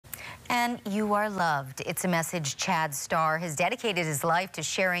And you are loved. It's a message Chad Starr has dedicated his life to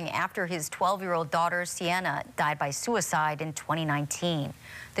sharing after his 12-year-old daughter, Sienna, died by suicide in 2019.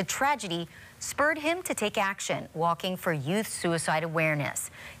 The tragedy spurred him to take action, walking for youth suicide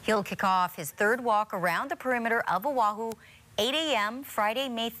awareness. He'll kick off his third walk around the perimeter of Oahu, 8 a.m. Friday,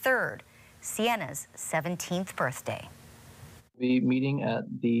 May 3rd, Sienna's 17th birthday. We'll be meeting at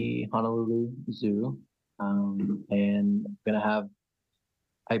the Honolulu Zoo, and gonna have,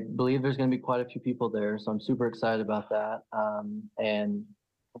 I believe there's going to be quite a few people there, so I'm super excited about that. And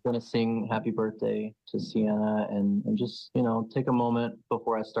I'm going to sing happy birthday to Sienna and just, you know, take a moment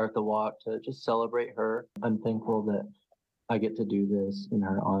before I start the walk to just celebrate her. I'm thankful that I get to do this in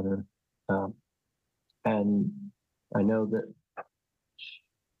her honor. And I know that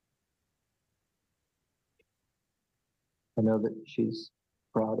she's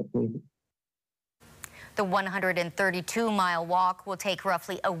proud of me. The 132-mile walk will take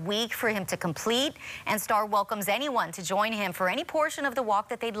roughly a week for him to complete, and Starr welcomes anyone to join him for any portion of the walk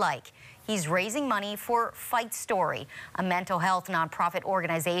that they'd like. He's raising money for Fight Story, a mental health nonprofit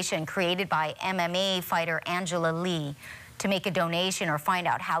organization created by MMA fighter Angela Lee. To make a donation or find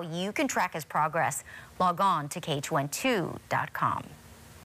out how you can track his progress, log on to KHON2.com.